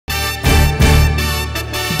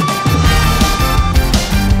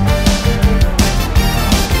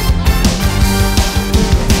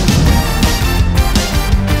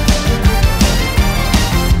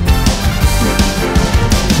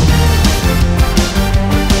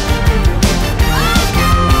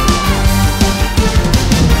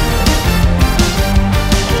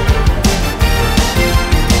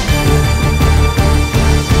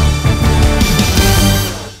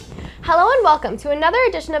to another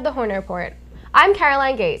edition of the Hornet Report. I'm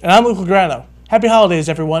Caroline Gates. And I'm Luke Lograno. Happy holidays,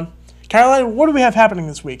 everyone. Caroline, what do we have happening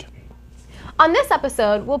this week? On this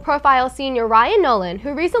episode, we'll profile senior Ryan Nolan,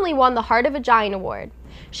 who recently won the Heart of a Giant Award.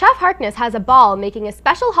 Chef Harkness has a ball making a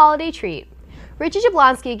special holiday treat. Richie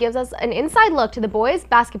Jablonski gives us an inside look to the boys'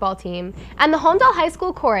 basketball team, and the Holmdel High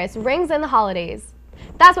School chorus rings in the holidays.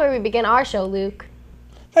 That's where we begin our show, Luke.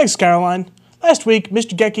 Thanks, Caroline. Last week,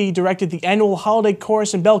 Mr. Mackey directed the annual holiday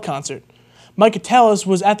chorus and bell concert. Mike Koutelos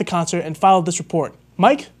was at the concert and filed this report.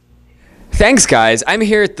 Mike? Thanks, guys. I'm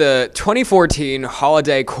here at the 2014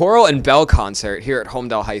 Holiday Choral and Bell Concert here at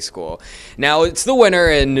Holmdel High School. Now, it's the winter,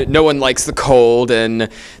 and no one likes the cold and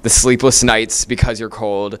the sleepless nights because you're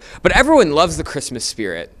cold, but everyone loves the Christmas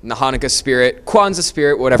spirit, and the Hanukkah spirit, Kwanzaa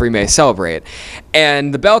spirit, whatever you may celebrate.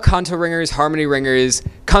 And the bell canto ringers, harmony ringers,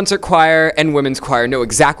 concert choir, and women's choir know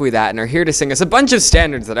exactly that and are here to sing us a bunch of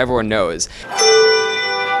standards that everyone knows.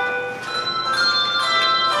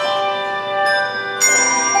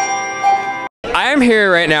 I'm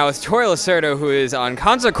here right now with Tori Lacerdo, who is on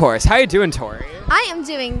concert chorus. How you doing, Tori? I am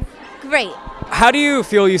doing great. How do you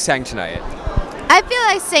feel you sang tonight? I feel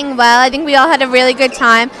I sang well. I think we all had a really good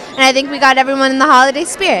time, and I think we got everyone in the holiday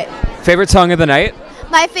spirit. Favorite song of the night?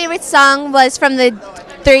 My favorite song was from the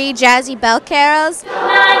 3 Jazzy Bell Carols.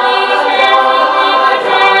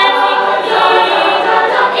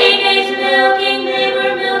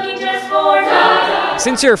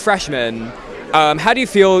 Since you're a freshman, how do you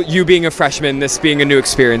feel you being a freshman, this being a new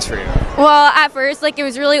experience for you? Well, at first, it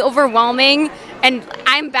was really overwhelming, and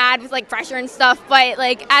I'm bad with, pressure and stuff, but,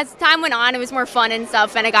 as time went on, it was more fun and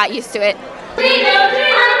stuff, and I got used to it.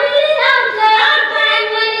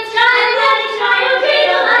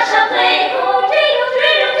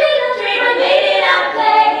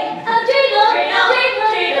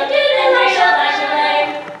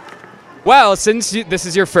 Well, since this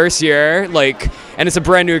is your first year, and it's a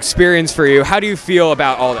brand new experience for you, how do you feel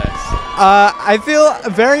about all this? I feel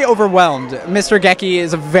very overwhelmed. Mr. Mackey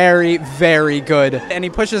is very, very good, and he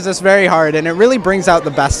pushes us very hard, and it really brings out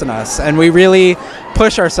the best in us, and we really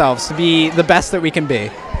push ourselves to be the best that we can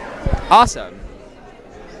be. Awesome.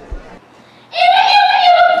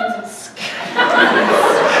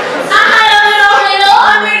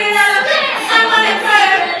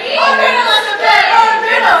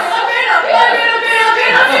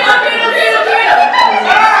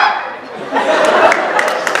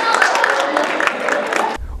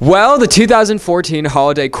 Well, the 2014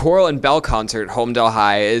 Holiday Choral and Bell Concert at Holmdel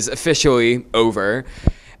High is officially over,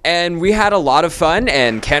 and we had a lot of fun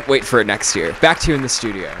and can't wait for it next year. Back to you in the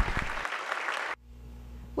studio.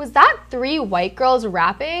 Was that 3 white girls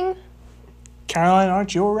rapping? Caroline,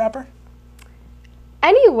 aren't you a rapper?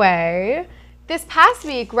 Anyway, this past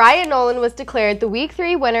week, Ryan Nolan was declared the Week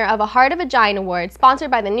 3 winner of a Heart of a Giant Award sponsored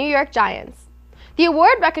by the New York Giants. The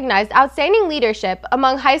award recognized outstanding leadership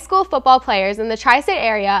among high school football players in the tri-state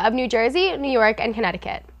area of New Jersey, New York, and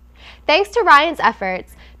Connecticut. Thanks to Ryan's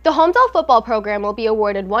efforts, the Holmdel football program will be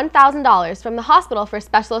awarded $1,000 from the Hospital for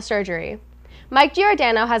Special Surgery. Mike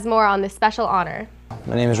Giordano has more on this special honor.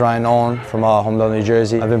 My name is Ryan Nolan from Holmdel, New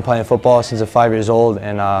Jersey. I've been playing football since I'm 5 years old,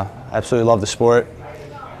 and absolutely love the sport,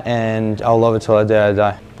 and I'll love it till the day I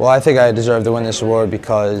die. Well, I think I deserve to win this award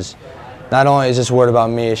because not only is this award about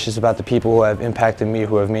me, it's just about the people who have impacted me,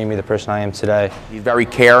 who have made me the person I am today. He's very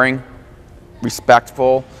caring,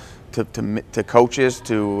 respectful to coaches,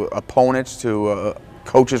 to opponents, to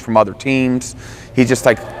coaches from other teams. He's just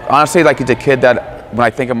honestly, he's a kid that, when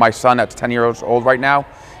I think of my son that's 10 years old right now,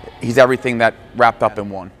 he's everything that wrapped up in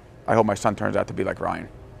one. I hope my son turns out to be like Ryan.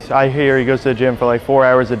 I hear he goes to the gym for 4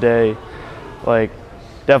 hours a day,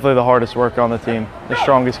 definitely the hardest worker on the team, the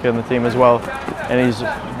strongest kid on the team as well, and he's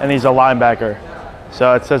a linebacker,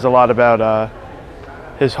 so it says a lot about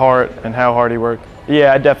his heart and how hard he worked.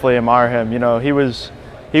 Yeah, I definitely admire him. You know, he was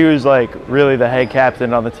really the head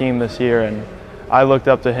captain on the team this year, and I looked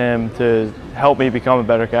up to him to help me become a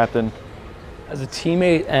better captain. As a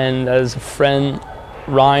teammate and as a friend,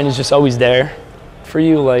 Ryan is just always there for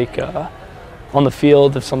you. On the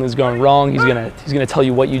field, if something's going wrong, he's gonna tell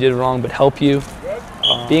you what you did wrong, but help you.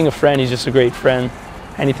 Being a friend, he's just a great friend.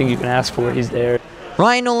 Anything you can ask for, he's there.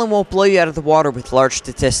 Ryan Nolan won't blow you out of the water with large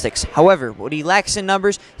statistics. However, what he lacks in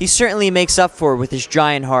numbers, he certainly makes up for with his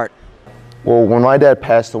giant heart. Well, when my dad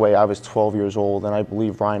passed away, I was 12 years old, and I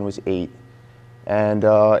believe Ryan was 8. And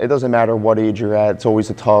it doesn't matter what age you're at, it's always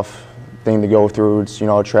a tough thing to go through. It's,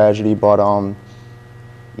 a tragedy, but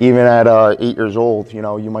even at 8 years old,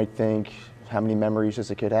 you might think how many memories does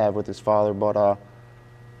a kid have with his father, but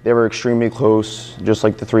they were extremely close, just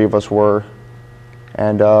like the 3 of us were.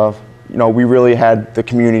 And we really had the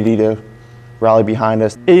community to rally behind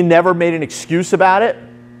us. He never made an excuse about it.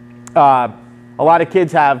 A lot of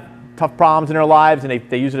kids have tough problems in their lives and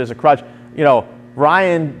they use it as a crutch. You know,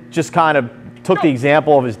 Ryan just kind of took the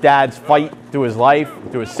example of his dad's fight through his life,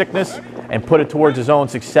 through his sickness, and put it towards his own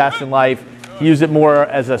success in life. He used it more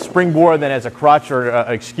as a springboard than as a crutch or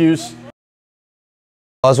an excuse.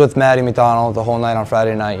 I was with Maddie McDonald the whole night on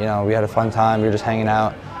Friday night. You know, we had a fun time. We were just hanging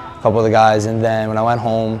out, a couple of the guys, and then when I went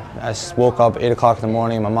home, I woke up 8 o'clock in the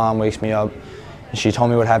morning. My mom wakes me up, and she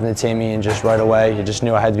told me what happened to Timmy, and just right away, I just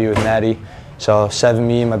knew I had to be with Maddie. So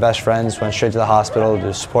me and my best friends went straight to the hospital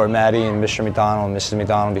to support Maddie and Mr. McDonald and Mrs.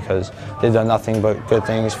 McDonald because they've done nothing but good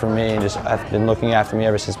things for me and just have been looking after me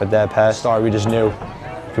ever since my dad passed. We just knew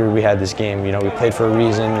we had this game. You know, we played for a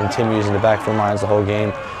reason, and Timmy was in the back of our minds the whole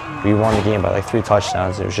game. We won the game by like 3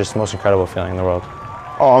 touchdowns. It was just the most incredible feeling in the world.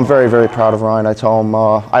 Oh, I'm very, very proud of Ryan. I tell him,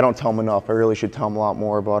 I don't tell him enough. I really should tell him a lot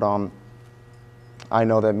more, but I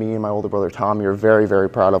know that me and my older brother Tommy are very, very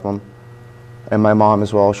proud of him. And my mom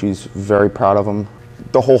as well, she's very proud of him.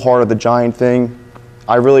 The whole heart of the Giant thing,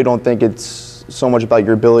 I really don't think it's so much about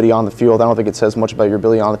your ability on the field. I don't think it says much about your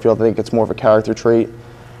ability on the field. I think it's more of a character trait.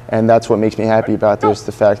 And that's what makes me happy about this,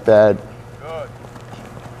 the fact that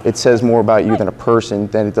it says more about you than a person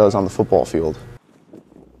than it does on the football field.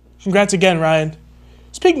 Congrats again, Ryan.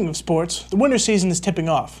 Speaking of sports, the winter season is tipping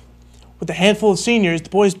off. With a handful of seniors, the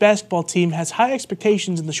boys' basketball team has high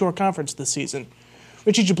expectations in the short conference this season.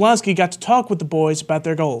 Richie Jablonski got to talk with the boys about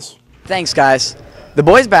their goals. Thanks, guys. The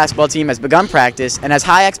boys' basketball team has begun practice and has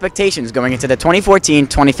high expectations going into the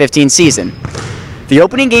 2014-2015 season. The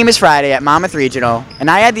opening game is Friday at Monmouth Regional, and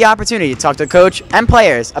I had the opportunity to talk to coach and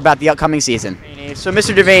players about the upcoming season. So,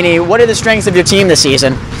 Mr. Devaney, what are the strengths of your team this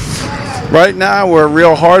season? Right now, we're a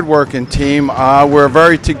real hard-working team. We're a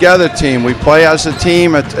very together team. We play as a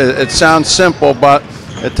team. It sounds simple, but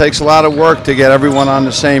it takes a lot of work to get everyone on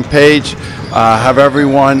the same page, have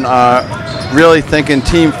everyone really thinking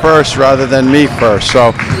team first rather than me first.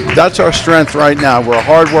 So that's our strength right now. We're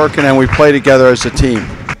hard-working and we play together as a team.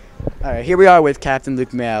 All right, here we are with Captain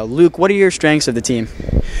Luke Mayo. Luke, what are your strengths of the team?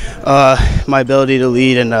 My ability to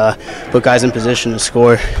lead and put guys in position to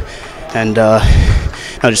score, and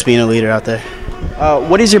just being a leader out there.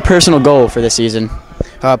 What is your personal goal for this season?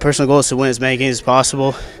 Personal goal is to win as many games as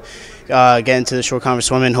possible, get into the short conference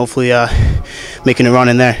swimming, hopefully making a run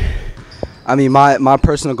in there. I mean, my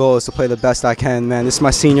personal goal is to play the best I can, man. This is my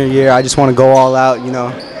senior year. I just want to go all out, you know,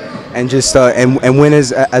 and just and win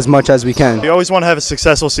as much as we can. We always want to have a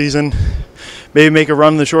successful season, maybe make a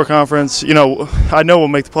run in the short conference. You know, I know we'll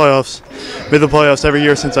make the playoffs. Made the playoffs every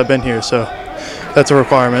year since I've been here, so that's a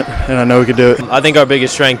requirement, and I know we could do it. I think our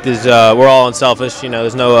biggest strength is we're all unselfish. You know,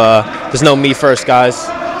 there's no me first guys.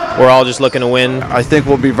 We're all just looking to win. I think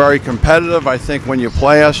we'll be very competitive. I think when you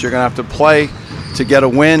play us, you're going to have to play to get a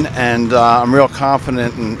win, and I'm real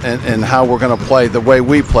confident in how we're going to play, the way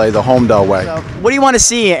we play, the Holmdel way. So, what do you want to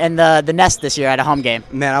see in the Nest this year at a home game?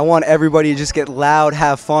 Man, I want everybody to just get loud,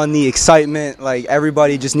 have fun, the excitement. Like,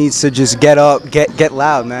 everybody just needs to just get up, get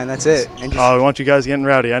loud, man. That's it. And we want you guys getting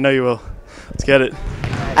rowdy. I know you will. Let's get it.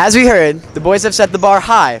 As we heard, the boys have set the bar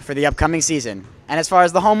high for the upcoming season. And as far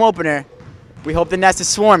as the home opener, we hope the Nest is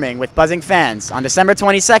swarming with buzzing fans on December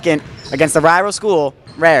 22nd against the rival school,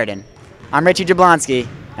 Raritan. I'm Richie Jablonski,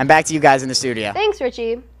 and back to you guys in the studio. Thanks,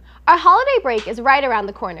 Richie. Our holiday break is right around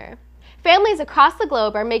the corner. Families across the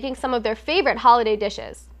globe are making some of their favorite holiday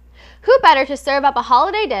dishes. Who better to serve up a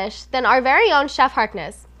holiday dish than our very own Chef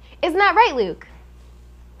Harkness? Isn't that right, Luke?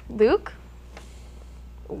 Luke?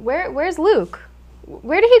 Where's Luke?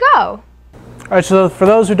 Where did he go? All right, so for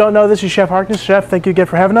those who don't know, this is Chef Harkness. Chef, thank you again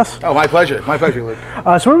for having us. Oh, my pleasure, Luke. So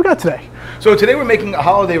what do we got today? So today we're making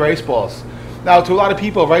holiday rice balls. Now, to a lot of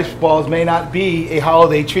people, rice balls may not be a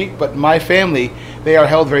holiday treat, but in my family, they are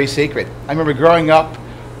held very sacred. I remember growing up,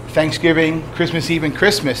 Thanksgiving, Christmas Eve, and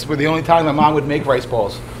Christmas were the only time my mom would make rice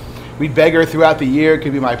balls. We'd beg her throughout the year, it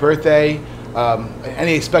could be my birthday,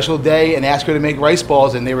 any special day, and ask her to make rice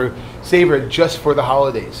balls, and they were savored just for the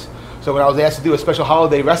holidays. So when I was asked to do a special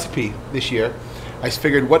holiday recipe this year, I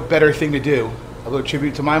figured what better thing to do, a little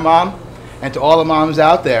tribute to my mom and to all the moms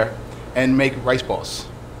out there, and make rice balls.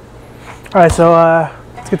 All right, so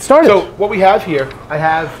let's get started. So what we have here,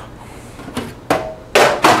 I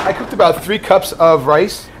cooked about 3 cups of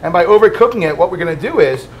rice, and by overcooking it, what we're going to do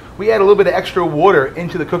is we add a little bit of extra water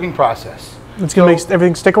into the cooking process. It's going to make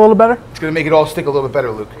everything stick a little better? It's going to make it all stick a little bit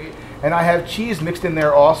better, Luke. And I have cheese mixed in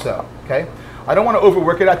there also, okay? I don't want to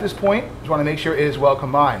overwork it at this point. Just want to make sure it is well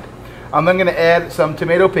combined. I'm then going to add some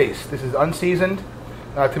tomato paste. This is unseasoned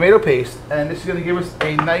tomato paste, and this is going to give us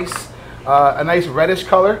a nice reddish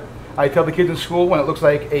color. I tell the kids in school when it looks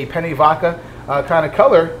like a penny vodka, kind of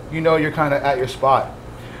color, you know you're kind of at your spot.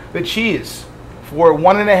 The cheese. For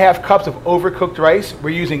 1.5 cups of overcooked rice, we're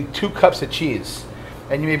using 2 cups of cheese.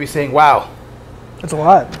 And you may be saying, wow. That's a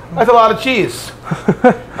lot. That's a lot of cheese.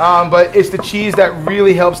 But it's the cheese that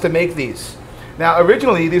really helps to make these. Now,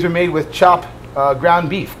 originally, these were made with chopped ground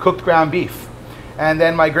beef, cooked ground beef. And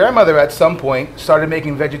then my grandmother, at some point, started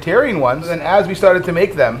making vegetarian ones. And as we started to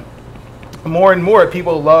make them, more and more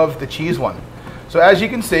people love the cheese one. So as you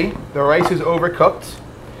can see, the rice is overcooked.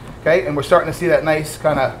 Okay, and we're starting to see that nice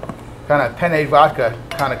kind of penne vodka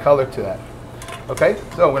kind of color to that. Okay,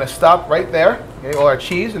 so we're going to stop right there. Okay, all our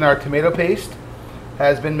cheese and our tomato paste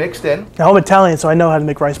has been mixed in. Now, I'm Italian, so I know how to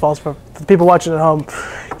make rice balls. For the people watching at home,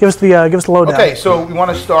 give us the lowdown. Okay, so we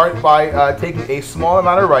want to start by taking a small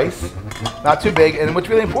amount of rice, not too big. And what's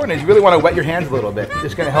really important is you really want to wet your hands a little bit.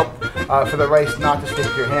 It's going to help for the rice not to stick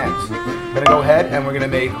to your hands. We're going to go ahead and we're going to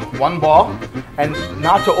make 1 ball, and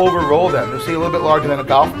not to over roll them. You'll see a little bit larger than a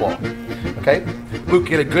golf ball. Okay, Luke,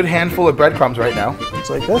 get a good handful of breadcrumbs right now. It's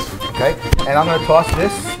like this. Okay, and I'm going to toss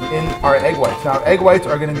this in our egg whites. Now, our egg whites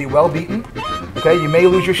are going to be well beaten. Okay, you may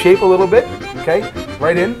lose your shape a little bit. Okay,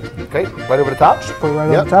 right in. Okay, right over the top. Put it right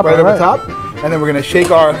over the top. Right over the top. And then we're going to shake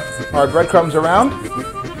our breadcrumbs around.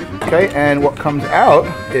 Okay, and what comes out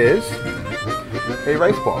is a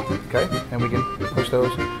rice ball. Okay, and we can push those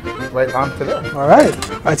right onto there. All right.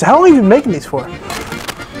 All right. So how long have you been making these for?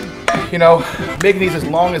 You know, making these as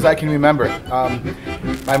long as I can remember.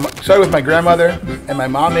 I started with my grandmother and my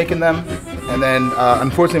mom making them, and then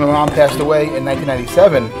unfortunately my mom passed away in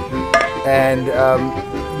 1997, and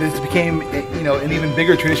this became, you know, an even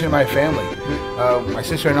bigger tradition in my family. My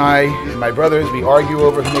sister and I and my brothers, we argue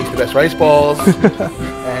over who makes the best rice balls,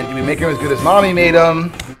 and do we make them as good as mommy made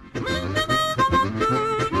them?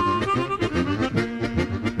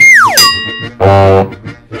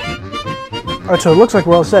 All right, so it looks like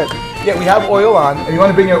we're all set. Yeah, we have oil on, and you want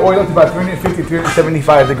to bring your oil up to about 350,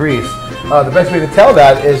 375 degrees. The best way to tell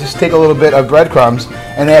that is just take a little bit of breadcrumbs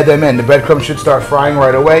and add them in. The breadcrumbs should start frying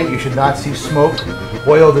right away. You should not see smoke.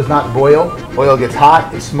 Oil does not boil. Oil gets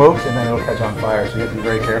hot, it smokes, and then it'll catch on fire, so you have to be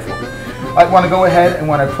very careful. I want to go ahead and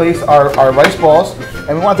want to place our rice balls,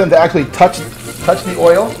 and we want them to actually touch the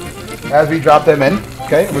oil as we drop them in.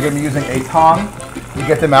 Okay, we're going to be using a tong to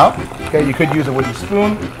get them out. Okay, you could use a wooden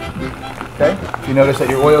spoon. Okay, if you notice that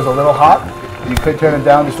your oil is a little hot, you could turn it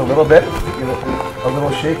down just a little bit. Give it a little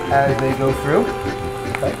shake as they go through.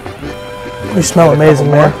 Okay. They smell amazing,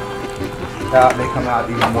 man. They come out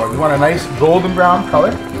even more. We want a nice golden brown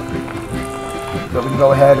color. So we can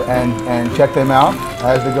go ahead and check them out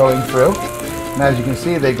as they're going through. And as you can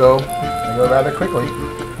see, they go rather quickly.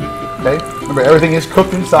 Okay. Remember, everything is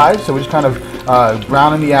cooked inside, so we're just kind of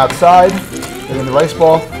browning the outside, getting the rice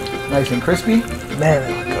ball nice and crispy. Man,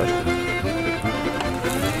 they look good.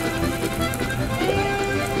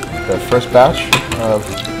 The first batch of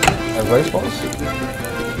rice balls.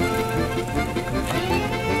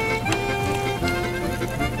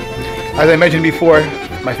 As I mentioned before,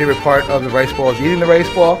 my favorite part of the rice ball is eating the rice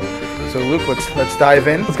ball. So Luke, let's dive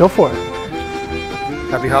in. Let's go for it.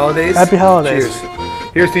 Happy holidays. Happy holidays.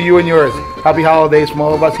 Cheers. Here's to you and yours. Happy holidays from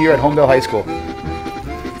all of us here at Holmdel High School.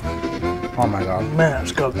 Oh my God. Man,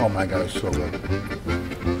 that's good. Oh my God, it's so good.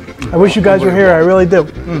 I wish you guys were here. I really do.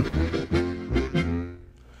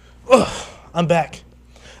 Ugh, I'm back.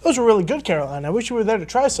 Those were really good, Caroline. I wish you were there to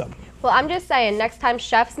try some. Well, I'm just saying, next time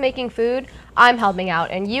Chef's making food, I'm helping out,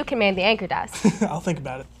 and you can man the anchor desk. I'll think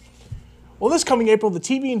about it. Well, this coming April, the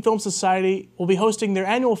TV and Film Society will be hosting their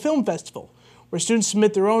annual film festival, where students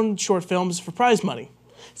submit their own short films for prize money.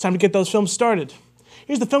 It's time to get those films started.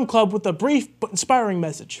 Here's the Film Club with a brief but inspiring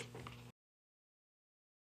message.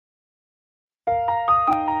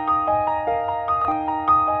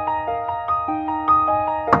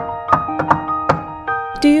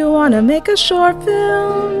 Do you want to make a short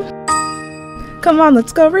film? Come on,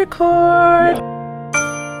 let's go record.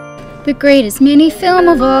 The greatest mini film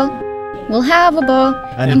of all. We'll have a ball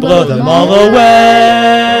and blow them all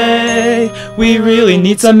away. We really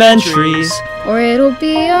need some entries, or it'll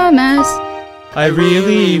be a mess. I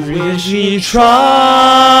really wish you'd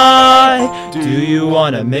try. Do you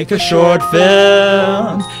want to make a short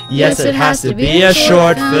film? Yes, it has to be a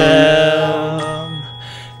short film.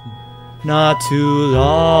 Not too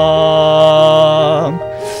long.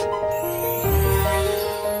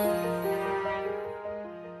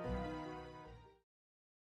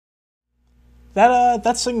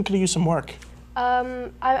 That singing could use some work.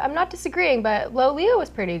 I'm not disagreeing, but Lolia was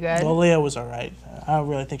pretty good. Lolia was all right. I don't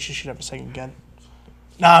really think she should ever sing again.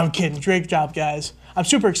 Nah, I'm kidding. Great job, guys. I'm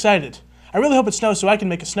super excited. I really hope it snows so I can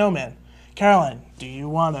make a snowman. Caroline, do you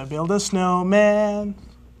want to build a snowman?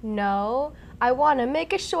 No. I want to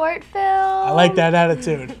make a short film. I like that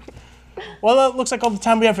attitude. Well, that looks like all the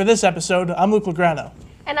time we have for this episode. I'm Luke Lograno.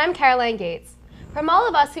 And I'm Caroline Gates. From all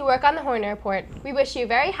of us who work on the Hornet Report, we wish you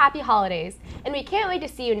very happy holidays, and we can't wait to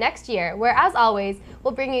see you next year, where, as always,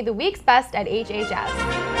 we'll bring you the week's best at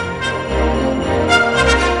HHS.